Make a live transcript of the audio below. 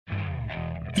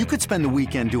You could spend the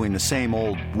weekend doing the same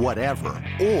old whatever,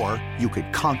 or you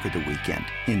could conquer the weekend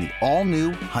in the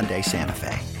all-new Hyundai Santa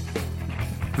Fe.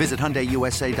 Visit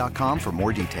HyundaiUSA.com for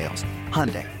more details.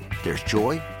 Hyundai, there's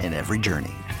joy in every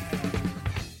journey.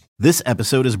 This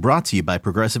episode is brought to you by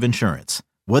Progressive Insurance.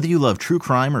 Whether you love true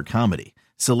crime or comedy,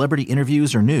 celebrity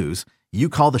interviews or news, you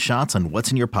call the shots on what's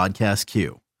in your podcast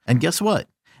queue. And guess what?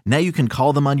 Now you can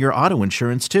call them on your auto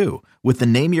insurance too with the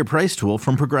Name Your Price tool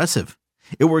from Progressive.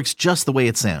 It works just the way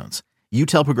it sounds. You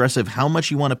tell Progressive how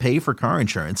much you want to pay for car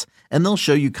insurance, and they'll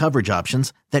show you coverage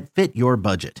options that fit your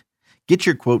budget. Get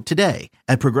your quote today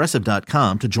at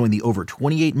Progressive.com to join the over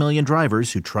 28 million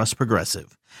drivers who trust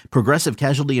Progressive. Progressive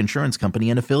Casualty Insurance Company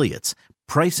and Affiliates.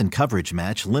 Price and coverage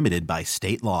match limited by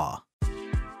state law.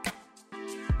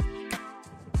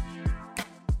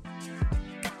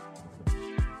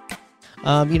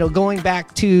 Going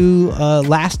back to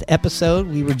last episode,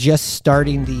 we were just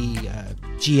starting the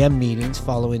GM meetings,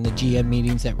 following the GM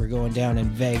meetings that were going down in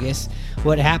Vegas.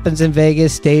 What happens in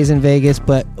Vegas stays in Vegas,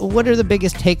 but what are the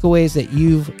biggest takeaways that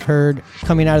you've heard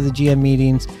coming out of the GM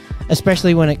meetings,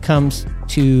 especially when it comes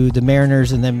to the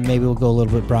Mariners, and then maybe we'll go a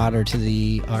little bit broader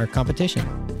to our competition?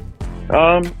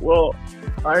 Well,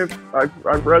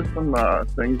 I've read some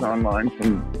things online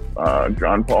from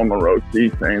John Paul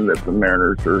Morosi saying that the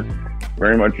Mariners are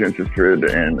very much interested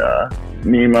in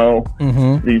Nimmo,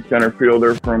 the center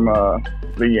fielder from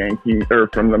the Yankees, or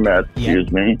from the Mets,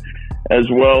 excuse me, as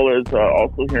well as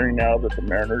also hearing now that the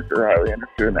Mariners are highly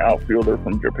interested in an outfielder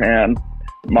from Japan,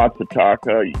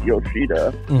 Matsutaka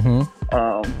Yoshida.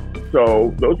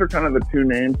 So those are kind of the two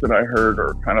names that I heard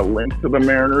are kind of linked to the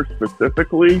Mariners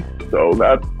specifically. So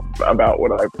that's about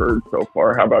what I've heard so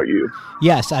far. How about you?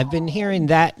 Yes, I've been hearing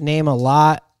that name a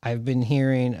lot. I've been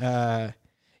hearing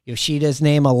Yoshida's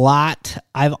name a lot.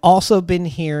 I've also been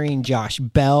hearing Josh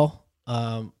Bell.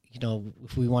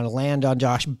 If we want to land on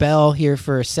Josh Bell here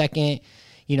for a second,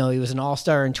 he was an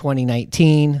all-star in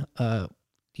 2019,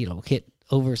 hit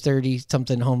over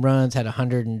 30-something home runs, had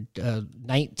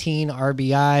 119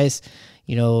 RBIs.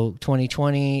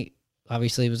 2020,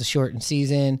 obviously it was a shortened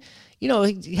season.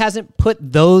 He hasn't put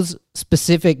those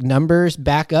specific numbers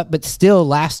back up, but still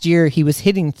last year he was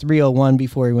hitting 301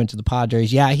 before he went to the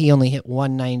Padres. Yeah, he only hit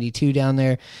 192 down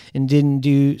there and didn't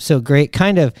do so great.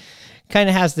 Kind of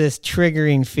has this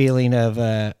triggering feeling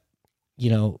of,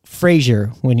 Frazier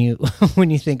when you when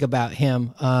you think about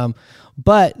him.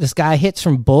 But this guy hits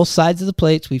from both sides of the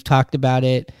plates. We've talked about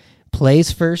it.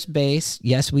 Plays first base.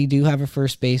 Yes, we do have a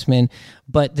first baseman,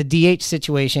 but the DH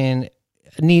situation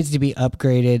needs to be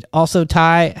upgraded. Also,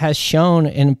 Ty has shown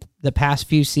in the past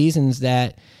few seasons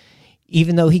that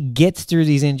even though he gets through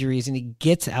these injuries and he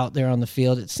gets out there on the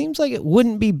field, it seems like it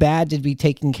wouldn't be bad to be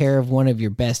taking care of one of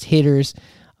your best hitters.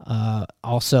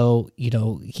 Also,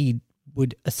 he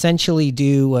would essentially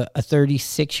do a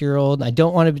 36-year-old. I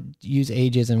don't want to use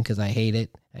ageism because I hate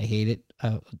it.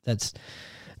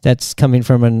 That's coming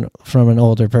from an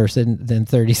older person than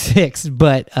 36,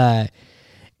 but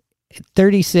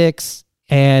 36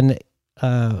 and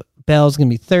Bell's going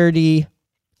to be 30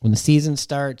 when the season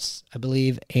starts, I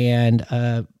believe, and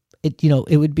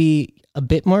it would be a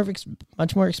bit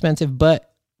much more expensive,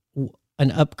 but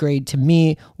an upgrade to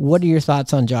me. What are your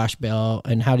thoughts on Josh Bell,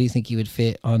 and how do you think he would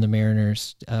fit on the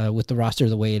Mariners with the roster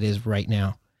the way it is right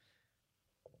now?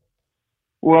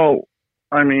 Well,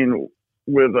 I mean,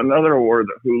 with another award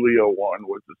that Julio won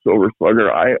was the Silver Slugger,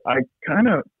 I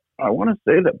want to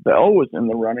say that Bell was in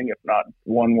the running, if not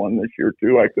won one this year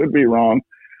too. I could be wrong.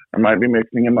 I might be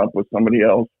mixing him up with somebody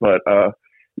else, but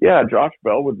Josh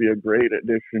Bell would be a great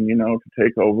addition, to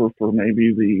take over for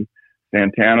maybe the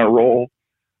Santana role.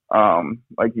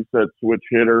 Like you said, switch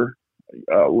hitter,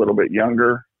 a little bit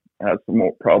younger, has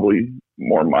probably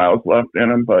more miles left in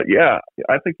him. But yeah,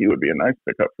 I think he would be a nice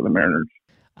pickup for the Mariners.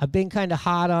 I've been kind of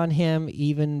hot on him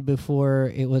even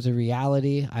before it was a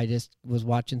reality. I just was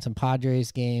watching some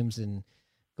Padres games and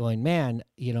going, man,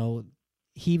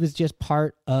 he was just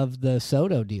part of the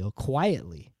Soto deal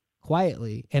quietly.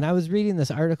 And I was reading this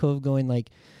article of going like,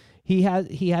 he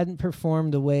hadn't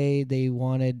performed the way they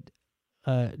wanted,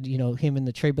 him in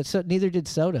the trade, but neither did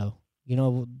Soto.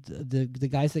 The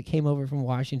guys that came over from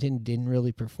Washington didn't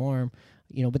really perform,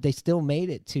 but they still made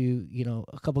it to,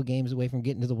 a couple games away from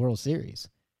getting to the World Series.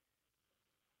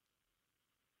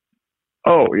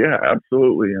 Oh, yeah,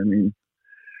 absolutely. I mean,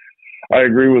 I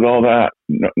agree with all that,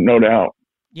 no doubt.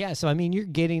 Yeah, so, I mean, you're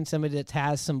getting somebody that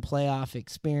has some playoff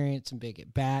experience and big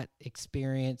at-bat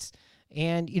experience,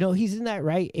 and, he's in that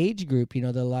right age group,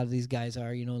 that a lot of these guys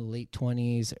are, late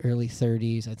 20s, early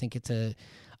 30s.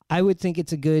 I would think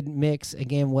it's a good mix.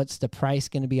 Again, what's the price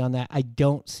going to be on that? I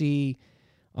don't see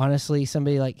honestly,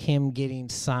 somebody like him getting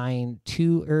signed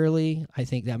too early, I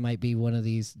think that might be one of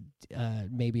these,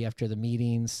 maybe after the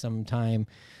meetings sometime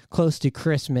close to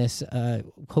Christmas.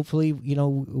 Hopefully,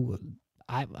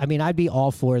 I mean, I'd be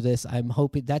all for this. I'm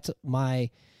hoping that's my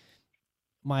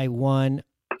one,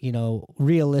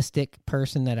 realistic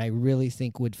person that I really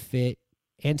think would fit.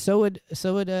 And so would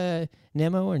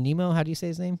Nimmo or Nemo. How do you say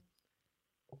his name?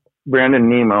 Brandon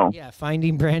Nimmo. Yeah,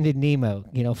 finding Brandon Nimmo.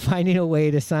 Finding a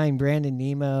way to sign Brandon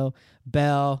Nimmo,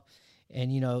 Bell,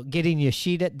 and getting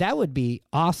Yoshida. That would be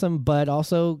awesome. But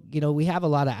also, we have a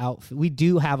lot of we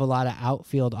do have a lot of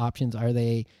outfield options. Are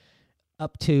they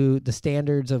up to the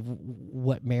standards of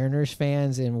what Mariners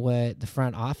fans and what the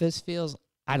front office feels?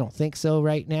 I don't think so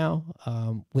right now.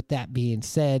 With that being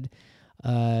said,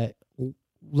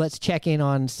 let's check in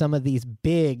on some of these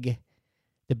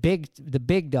the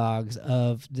big dogs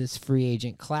of this free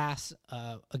agent class.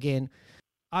 Again,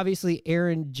 obviously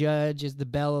Aaron Judge is the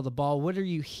belle of the ball. What are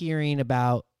you hearing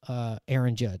about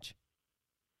Aaron Judge?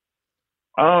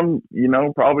 Probably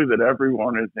that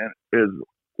everyone is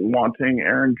wanting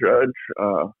Aaron Judge.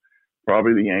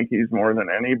 Probably the Yankees more than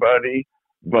anybody,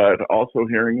 but also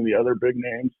hearing the other big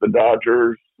names, the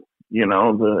Dodgers,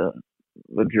 the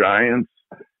Giants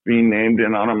being named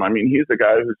in on him. I mean, he's a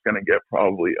guy who's going to get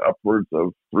probably upwards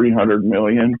of $300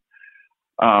 million.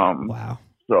 Wow.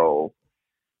 So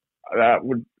that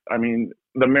would,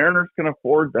 the Mariners can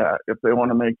afford that if they want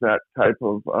to make that type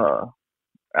of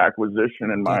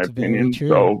acquisition, in my opinion.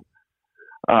 So,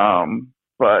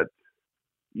 but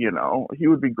he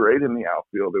would be great in the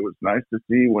outfield. It was nice to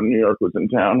see when New York was in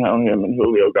town how him and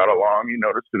Julio got along. You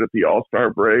noticed it at the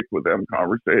All-Star break with them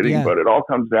conversating, but it all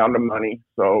comes down to money.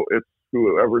 So it's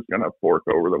whoever's going to fork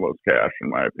over the most cash, in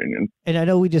my opinion. And I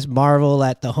know we just marvel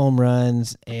at the home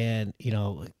runs and,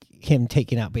 him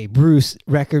taking out Babe Ruth's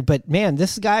record, but man,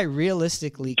 this guy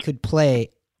realistically could play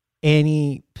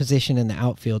any position in the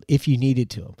outfield if you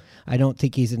needed to him. I don't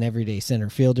think he's an everyday center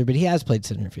fielder, but he has played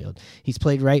center field. He's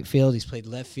played right field. He's played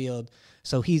left field.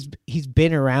 So he's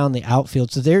been around the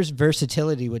outfield. So there's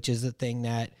versatility, which is the thing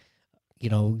that,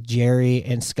 Jerry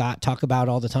and Scott talk about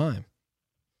all the time.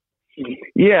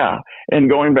 Yeah. And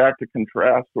going back to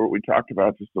contrast what we talked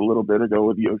about just a little bit ago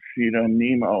with Yoshida and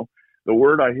Nimmo, the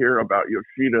word I hear about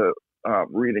Yoshida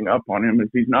reading up on him is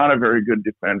he's not a very good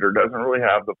defender, doesn't really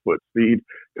have the foot speed,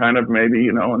 kind of maybe,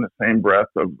 in the same breath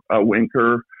of a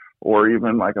Winker or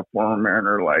even like a former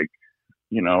Mariner like,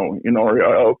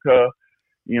 Inoria Oka,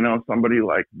 somebody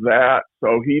like that.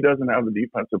 So he doesn't have the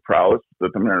defensive prowess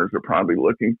that the Mariners are probably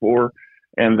looking for.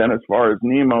 And then as far as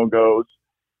Nimmo goes,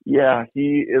 yeah,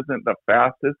 he isn't the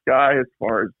fastest guy as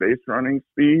far as base running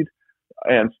speed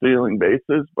and stealing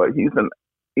bases, but he's a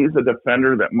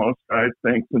defender that most guys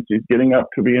think, since he's getting up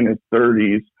to be in his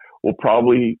 30s, will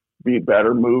probably be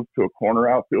better moved to a corner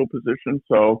outfield position.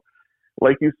 So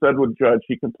like you said with Judge,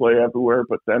 he can play everywhere,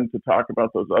 but then to talk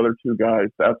about those other two guys,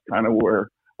 that's kind of where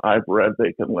I've read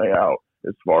they can lay out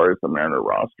as far as the Mariner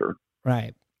roster.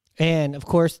 Right. And of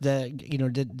course,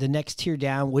 the next tier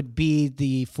down would be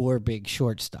the four big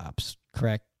shortstops,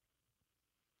 correct?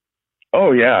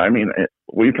 Oh, yeah.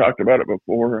 We talked about it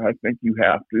before. I think you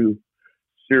have to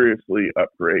seriously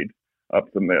upgrade up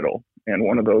the middle. And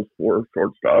one of those four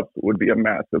shortstops would be a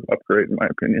massive upgrade, in my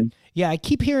opinion. Yeah, I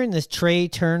keep hearing this Trey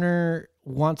Turner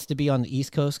wants to be on the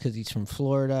East Coast because he's from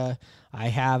Florida. I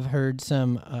have heard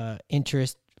some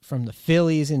interest from the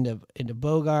Phillies into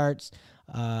Bogarts.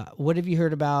 What have you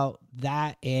heard about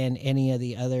that and any of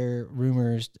the other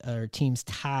rumors or teams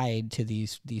tied to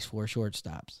these four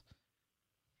shortstops?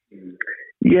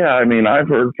 Yeah, I've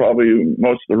heard probably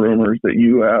most of the rumors that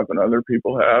you have and other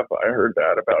people have. I heard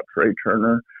that about Trey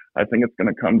Turner. I think it's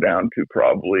going to come down to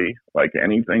probably like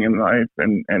anything in life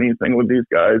and anything with these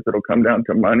guys, it'll come down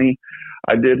to money.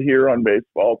 I did hear on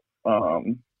Baseball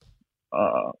MLB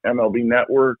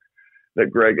Network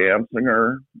that Greg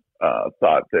Amsinger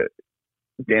thought that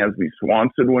Dansby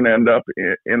Swanson would end up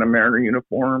in a Mariner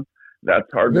uniform.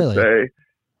 That's hard to say.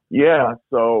 Yeah,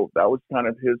 so that was kind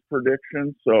of his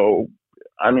prediction. So,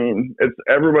 it's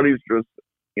everybody's just,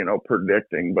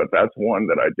 predicting, but that's one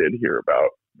that I did hear about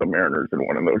the Mariners in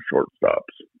one of those shortstops.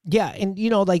 Yeah, and,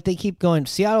 they keep going,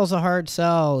 Seattle's a hard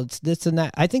sell. It's this and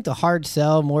that. I think the hard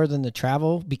sell more than the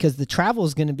travel, because the travel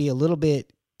is going to be a little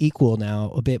bit equal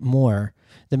now, a bit more.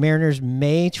 The Mariners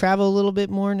may travel a little bit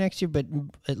more next year, but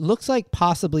it looks like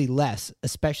possibly less,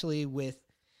 especially with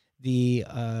the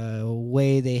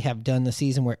way they have done the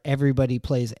season where everybody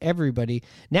plays everybody.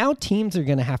 Now teams are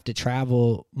going to have to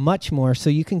travel much more,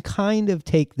 so you can kind of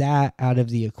take that out of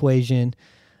the equation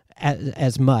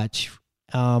as much.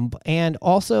 And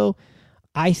also,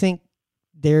 I think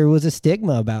there was a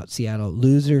stigma about Seattle,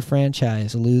 loser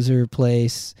franchise, loser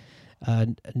place.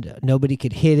 Nobody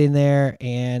could hit in there.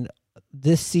 And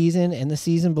this season and the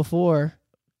season before,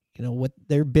 what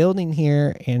they're building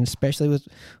here, and especially with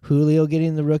Julio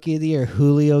getting the Rookie of the Year,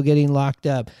 Julio getting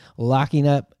locking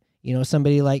up,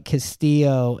 somebody like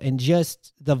Castillo, and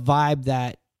just the vibe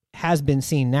that has been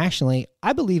seen nationally.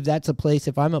 I believe that's a place,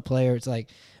 if I'm a player, it's like,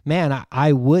 man,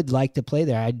 I would like to play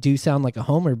there. I do sound like a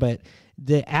homer, but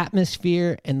the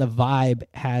atmosphere and the vibe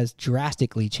has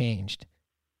drastically changed.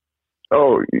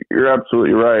 Oh, you're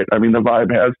absolutely right. I mean, the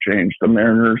vibe has changed. The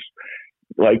Mariners,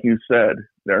 like you said,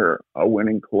 they're a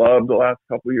winning club the last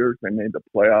couple of years. They made the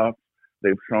playoffs.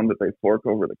 They've shown that they fork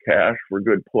over the cash for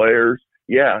good players.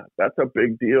 Yeah, that's a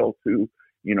big deal to,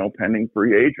 pending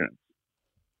free agents.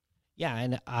 Yeah,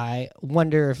 and I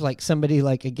wonder if somebody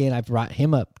again, I've brought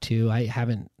him up too. I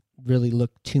haven't really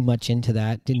looked too much into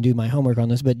that. Didn't do my homework on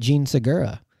this, but Gene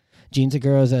Segura. Gene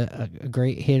Segura is a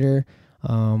great hitter.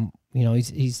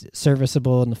 He's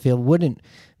serviceable in the field. Wouldn't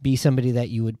be somebody that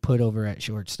you would put over at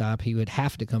shortstop. He would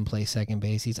have to come play second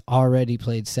base. He's already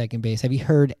played second base. Have you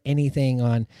heard anything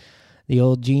on the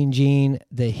old Gene,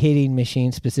 the hitting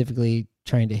machine, specifically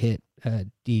trying to hit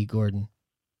D. Gordon?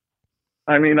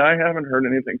 I mean, I haven't heard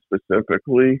anything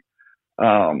specifically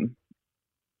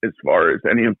as far as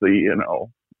any of the,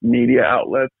 media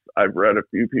outlets. I've read a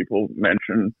few people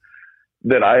mention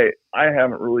that I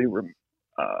haven't really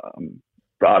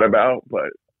thought about, but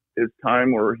his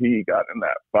time where he got in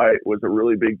that fight was a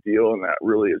really big deal, and that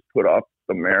really has put off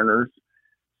the Mariners.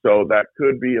 So that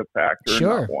could be a factor in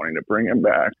not wanting to bring him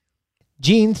back.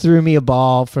 Gene threw me a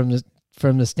ball from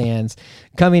the stands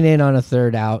coming in on a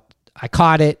third out. I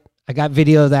caught it. I got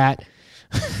video of that.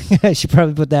 I should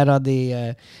probably put that on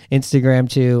the Instagram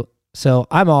too. So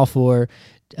I'm all for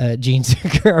Gene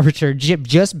Segura return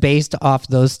just based off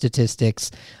those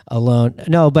statistics alone.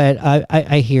 No, but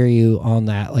I hear you on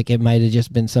that. It might have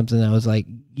just been something that was like,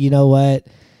 you know what,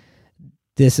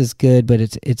 this is good, but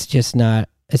it's just not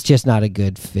a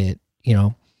good fit,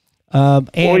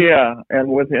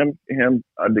 And with him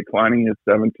declining his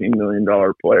 $17 million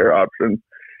player option,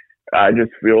 I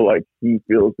just feel like he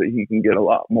feels that he can get a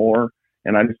lot more,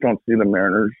 and I just don't see the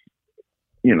Mariners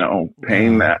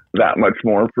paying that much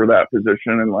more for that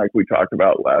position. And like we talked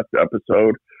about last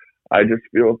episode, I just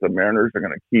feel if the Mariners are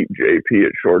going to keep JP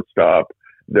at shortstop,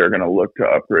 they're going to look to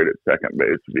upgrade at second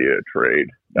base via trade.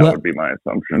 That would be my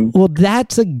assumption. Well,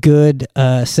 that's a good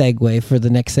segue for the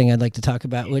next thing I'd like to talk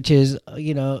about, which is,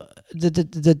 the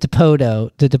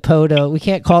Depoto. We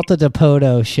can't call it the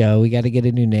Depoto show. We got to get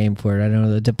a new name for it. I don't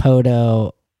know, the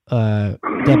Depoto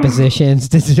depositions,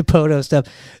 the Depoto stuff.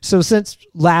 So since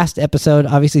last episode,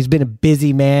 obviously he's been a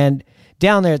busy man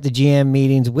down there at the GM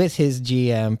meetings with his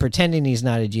GM, pretending he's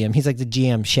not a GM. He's like the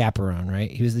GM chaperone,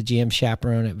 right? He was the GM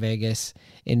chaperone in Vegas.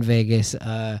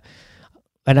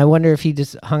 And I wonder if he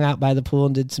just hung out by the pool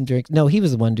and did some drinks. No, he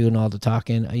was the one doing all the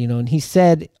talking, and he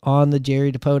said on the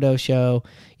Jerry Depoto show,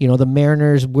 the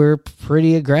Mariners were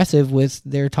pretty aggressive with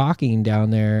their talking down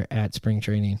there at spring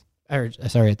training, at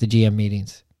the GM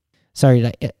meetings.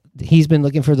 He's been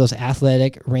looking for those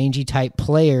athletic, rangy type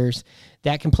players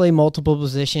that can play multiple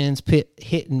positions,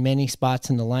 hit in many spots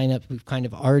in the lineup. We've kind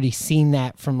of already seen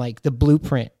that from the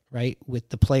blueprint, right, with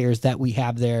the players that we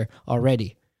have there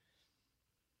already.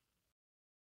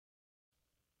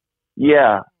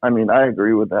 Yeah, I mean, I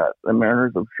agree with that. The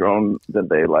Mariners have shown that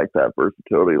they like that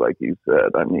versatility, like you said.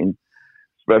 I mean,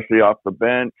 especially off the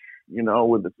bench,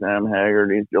 with the Sam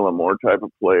Haggerty, Dylan Moore type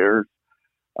of players.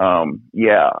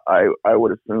 I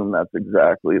would assume that's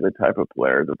exactly the type of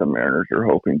player that the Mariners are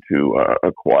hoping to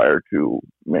acquire to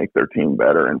make their team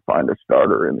better and find a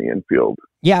starter in the infield.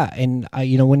 Yeah, and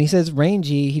when he says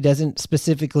rangy, he doesn't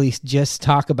specifically just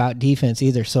talk about defense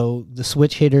either. So the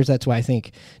switch hitters, that's why I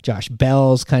think Josh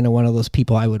Bell's kind of one of those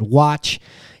people I would watch.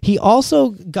 He also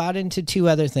got into two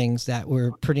other things that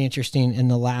were pretty interesting in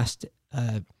the last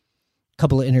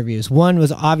couple of interviews. One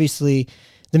was obviously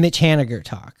the Mitch Haniger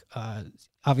talk.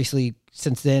 Obviously,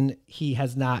 since then, he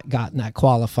has not gotten that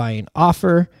qualifying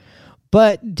offer,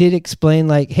 but did explain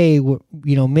hey,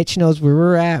 Mitch knows where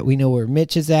we're at. We know where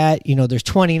Mitch is at. There's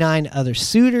 29 other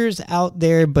suitors out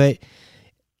there, but,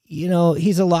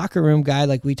 he's a locker room guy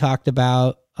like we talked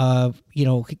about.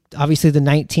 Obviously the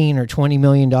 $19 or $20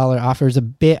 million offer is a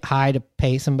bit high to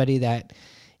pay somebody that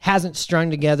hasn't strung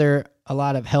together a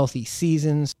lot of healthy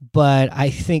seasons, but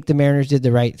I think the Mariners did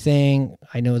the right thing.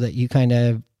 I know that you kind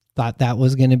of thought that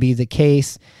was going to be the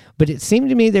case. But it seemed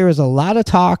to me there was a lot of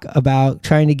talk about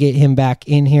trying to get him back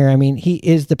in here. I mean, he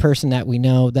is the person that we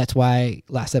know. That's why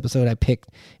last episode I picked,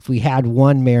 if we had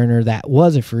one Mariner that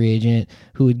was a free agent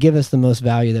who would give us the most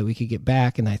value that we could get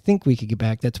back, and I think we could get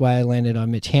back. That's why I landed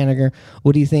on Mitch Haniger.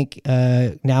 What do you think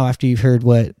now after you've heard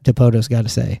what DePoto's got to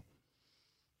say?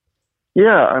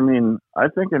 Yeah, I mean, I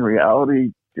think in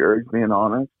reality, Jerry's being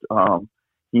honest.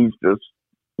 He's just,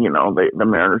 the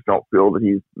Mariners don't feel that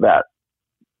he's that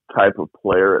type of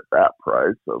player at that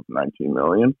price of $19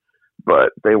 million,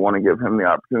 but they want to give him the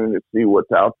opportunity to see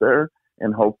what's out there,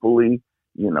 and hopefully,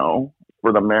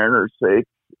 for the Mariners' sake,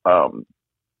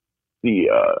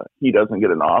 he doesn't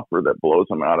get an offer that blows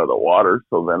him out of the water.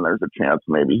 So then there's a chance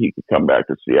maybe he could come back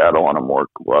to Seattle on a more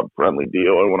club-friendly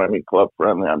deal. And when I mean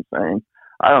club-friendly, I'm saying,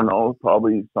 I don't know,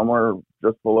 probably somewhere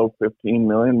just below 15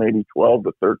 million, maybe 12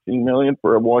 to 13 million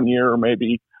for a 1 year, or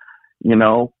maybe,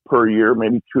 per year,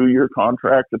 maybe 2-year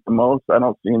contract at the most. I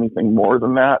don't see anything more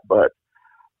than that, but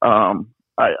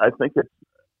I think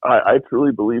I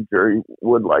truly believe Jerry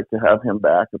would like to have him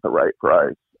back at the right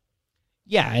price.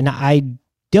 Yeah, and I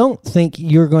don't think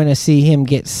you're going to see him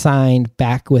get signed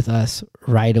back with us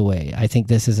right away. I think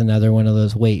this is another one of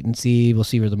those wait and see. We'll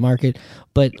see where the market.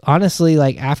 But honestly,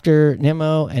 like after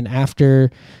Nimmo and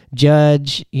after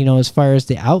Judge, as far as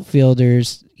the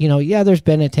outfielders, there's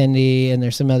Benintendi and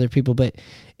there's some other people, but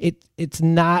it's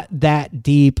not that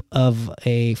deep of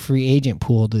a free agent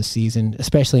pool this season,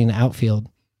 especially in the outfield.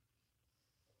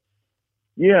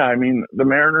 Yeah, I mean, the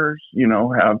Mariners,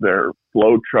 have their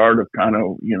flow chart of kind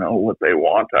of, what they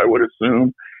want, I would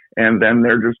assume. And then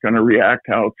they're just going to react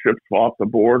how chips fall off the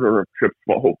board, or if chips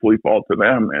hopefully fall to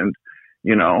them. And,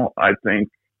 I think,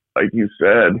 like you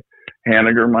said,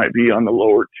 Haniger might be on the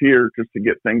lower tier just to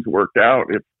get things worked out.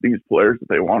 If these players, if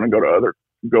they want to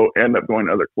end up going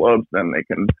to other clubs, then they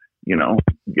can,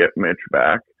 get Mitch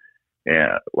back.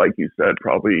 And like you said,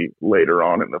 probably later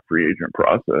on in the free agent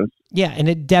process. Yeah, and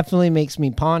it definitely makes me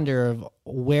ponder of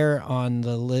where on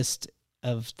the list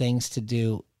of things to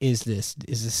do is this?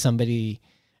 Is this somebody?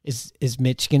 Is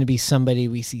Mitch going to be somebody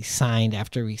we see signed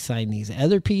after we sign these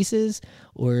other pieces,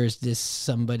 or is this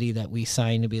somebody that we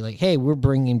sign to be like, hey, we're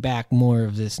bringing back more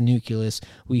of this nucleus.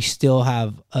 We still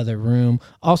have other room.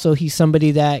 Also, he's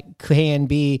somebody that can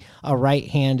be a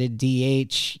right-handed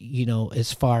DH,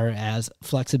 as far as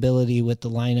flexibility with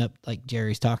the lineup like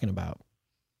Jerry's talking about.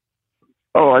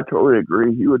 Oh, I totally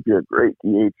agree. He would be a great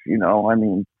DH, I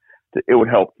mean, it would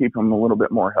help keep him a little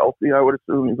bit more healthy, I would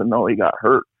assume, even though he got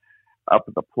hurt up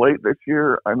at the plate this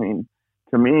year. I mean,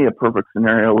 to me, a perfect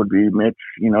scenario would be Mitch,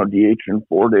 DHing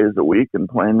 4 days a week and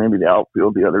playing maybe the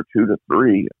outfield the other 2 to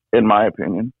 3, in my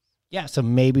opinion. Yeah, so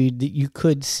maybe you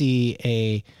could see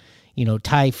a,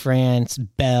 Ty France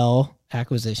Bell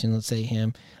acquisition, let's say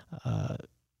him,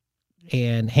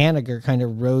 and Haniger kind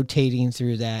of rotating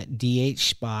through that DH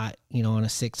spot, on a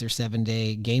 6 or 7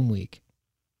 day game week.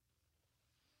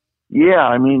 Yeah,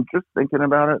 I mean, just thinking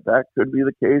about it, that could be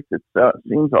the case. It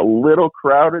seems a little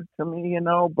crowded to me,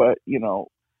 but,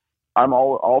 I'm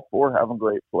all for having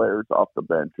great players off the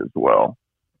bench as well.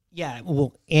 Yeah,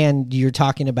 well, and you're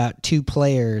talking about two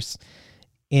players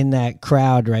in that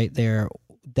crowd right there,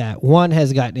 that one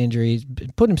has gotten injuries,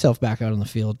 put himself back out on the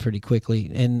field pretty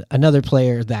quickly, and another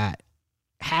player that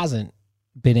hasn't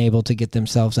been able to get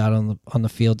themselves out on the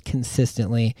field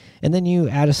consistently. And then you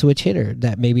add a switch hitter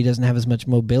that maybe doesn't have as much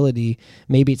mobility.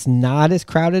 Maybe it's not as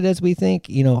crowded as we think,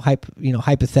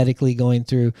 hypothetically going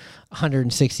through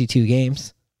 162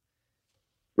 games.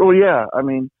 Well, yeah, I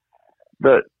mean,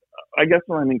 I guess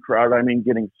when I mean crowd, I mean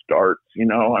getting starts,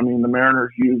 I mean, the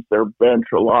Mariners use their bench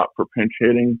a lot for pinch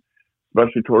hitting,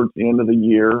 especially towards the end of the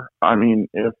year. I mean,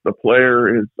 if the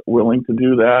player is willing to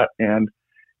do that and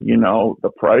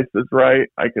the price is right,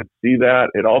 I could see that.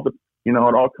 It all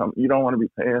comes. You don't want to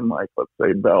be paying, like, let's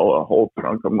say Bell a whole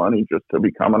chunk of money just to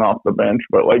be coming off the bench.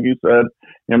 But like you said,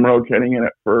 him rotating in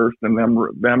at first and them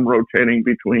rotating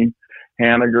between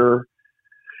Haniger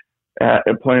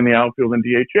and playing the outfield and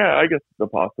DH. Yeah, I guess it's a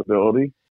possibility.